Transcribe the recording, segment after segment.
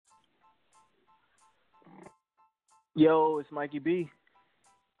Yo, it's Mikey B.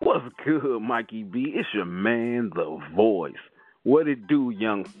 What's good, Mikey B? It's your man, The Voice. What it do,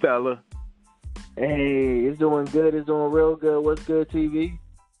 young fella? Hey, it's doing good. It's doing real good. What's good, TV?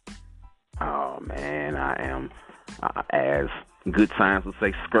 Oh, man, I am, as good times would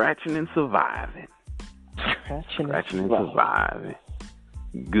say, scratching and surviving. Scratching and Scratching and surviving. surviving.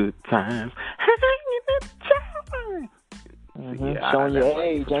 Good times. Hanging and jiving. So, Showing that's your what I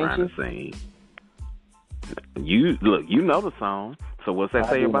age, was ain't trying you? to sing. You know the song. So what's that I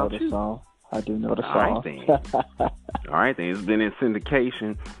say do know about the you? song. I do know the All right, song. then. All right, then. It's been in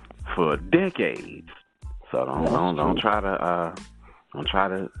syndication for decades. So That's don't true. try to don't try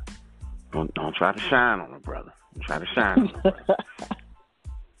to don't try to shine on it, brother. Don't try to shine on it, brother.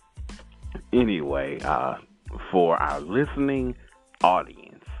 Anyway, for our listening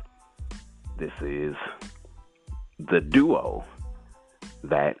audience, this is the duo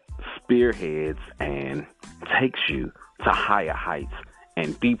that spearheads and takes you to higher heights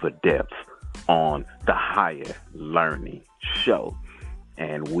and deeper depths on the Higher Learning Show.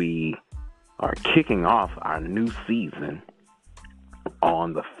 And we are kicking off our new season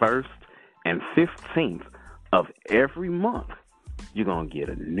on the 1st and 15th of every month. You're going to get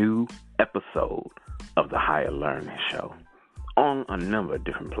a new episode of the Higher Learning Show on a number of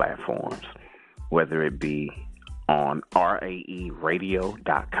different platforms, whether it be on raeradio.com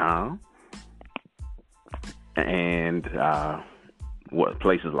and what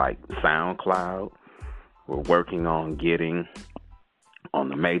places like SoundCloud. We're working on getting on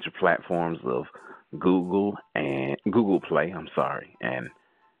the major platforms of Google Play, and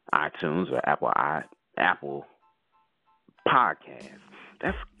iTunes or Apple Podcast.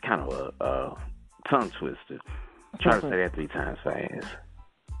 That's kind of a tongue twister. Try to say that 3 times fast.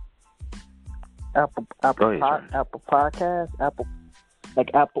 Go ahead, Trent. Apple Podcast, Apple See?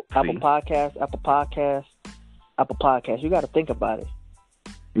 Podcast, Apple Podcast, Apple Podcast. You got to think about it.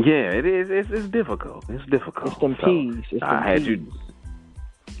 Yeah, it is. It's difficult. It's difficult. It's them So, P's. It's I them had P's. you.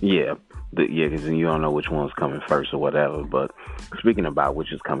 Yeah, because then you don't know which one's coming first or whatever. But speaking about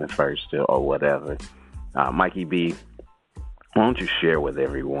which is coming first or whatever, Mikey B, why don't you share with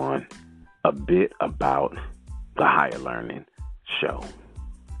everyone a bit about the Higher Learning Show?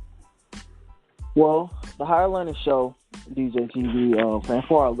 Well, the Higher Learning Show, DJ TV, and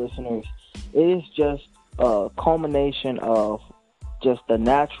for our listeners, it is just a culmination of just the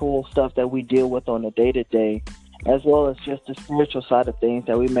natural stuff that we deal with on a day-to-day, as well as just the spiritual side of things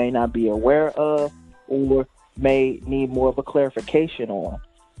that we may not be aware of or may need more of a clarification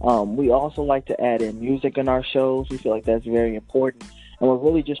on. We also like to add in music in our shows. We feel like that's very important. And we're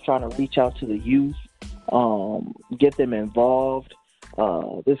really just trying to reach out to the youth, get them involved.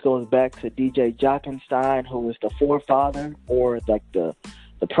 This goes back to DJ Jockenstein, who was the forefather or like the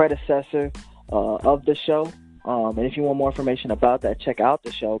predecessor of the show. And if you want more information about that, check out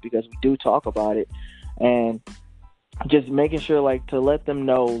the show because we do talk about it. And just making sure like to let them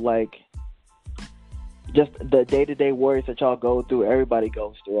know like just the day-to-day worries that y'all go through, everybody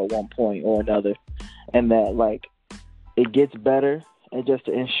goes through at one point or another, and that like it gets better, and just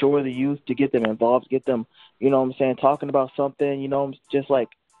to ensure the youth, to get them involved, get them, you know what I'm saying, talking about something, you know, just like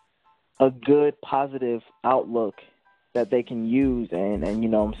a good positive outlook that they can use and you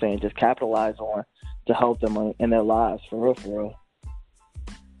know what I'm saying, just capitalize on to help them in their lives, for real, for real.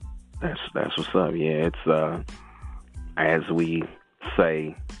 That's what's up. Yeah, it's as we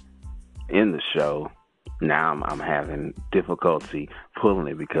say in the show. Now I'm having difficulty pulling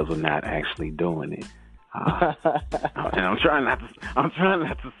it because we're not actually doing it, and I'm trying not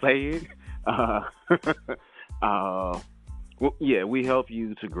to say it. Well, yeah, we help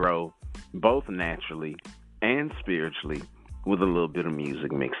you to grow both naturally and spiritually with a little bit of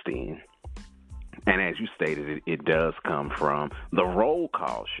music mixed in. And as you stated, it does come from the Roll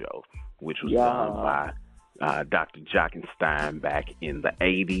Call Show, which was done by Dr. Jockenstein back in the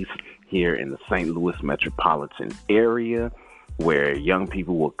 80s here in the St. Louis metropolitan area, where young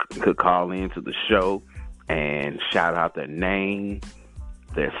people could call into the show and shout out their name,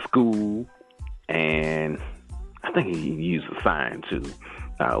 their school, and I think he used a sign too.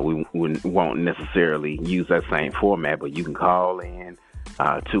 We won't necessarily use that same format, but you can call in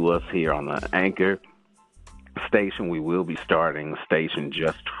to us here on the Anchor station. We will be starting a station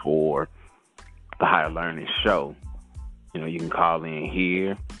just for the Higher Learning Show. You know, you can call in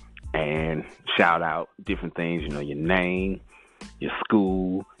here and shout out different things, you know, your name, your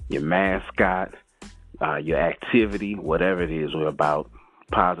school, your mascot, your activity, whatever it is. We're about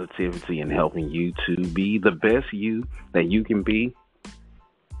positivity and helping you to be the best you that you can be,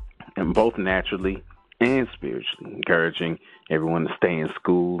 and both naturally and spiritually, encouraging everyone to stay in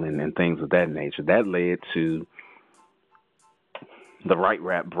school and things of that nature. That led to the Right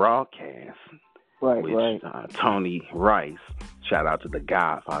Rap broadcast, which Tony Rice, shout out to the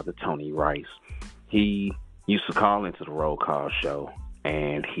Godfather, Tony Rice. He used to call into the Roll Call Show,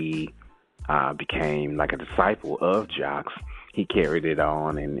 and he became like a disciple of Jocks. He carried it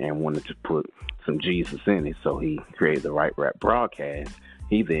on and wanted to put some Jesus in it, so he created the Right Rap broadcast.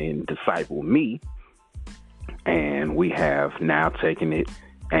 He then discipled me, and we have now taken it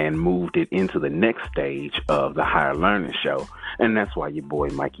and moved it into the next stage of the Higher Learning Show. And that's why your boy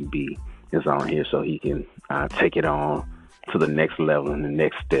Mikey B is on here, so he can take it on to the next level and the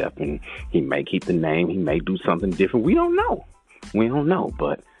next step. And he may keep the name, he may do something different. We don't know,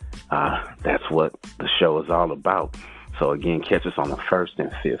 but that's what the show is all about. So again, catch us on the 1st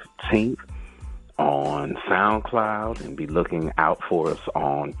and 15th on SoundCloud, and be looking out for us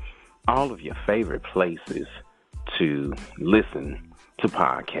on all of your favorite places to listen to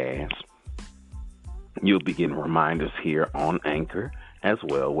podcasts. You'll be getting reminders here on Anchor as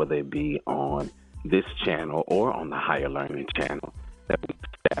well, whether it be on this channel or on the Higher Learning channel that we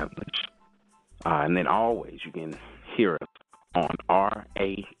established. And then always you can hear us on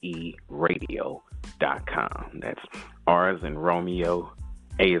RAEradio.com. That's R as in Romeo,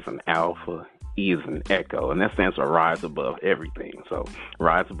 A as in Alpha, E as in Echo, and that stands for Rise Above Everything. So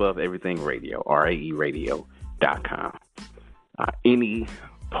Rise Above Everything Radio, RAEradio.com. Any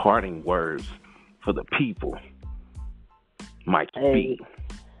parting words for the people, Mikey B?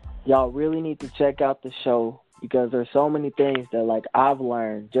 Y'all really need to check out the show, because there's so many things that, like, I've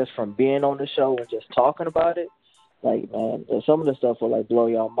learned just from being on the show and just talking about it. Like, man, some of the stuff will, like, blow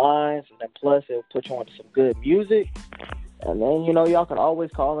y'all minds, and then plus it'll put you on to some good music. And then, y'all can always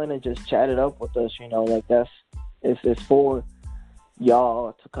call in and just chat it up with us, like it's for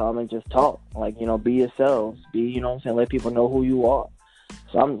y'all to come and just talk, like, be yourselves, let people know who you are.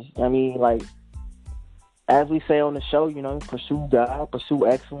 So as we say on the show, pursue God, pursue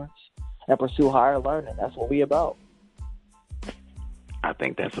excellence, and pursue higher learning. That's what we about. I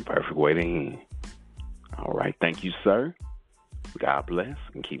think that's a perfect way to end. All right. Thank you, sir. God bless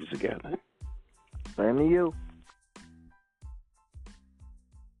and keep us together. Same to you.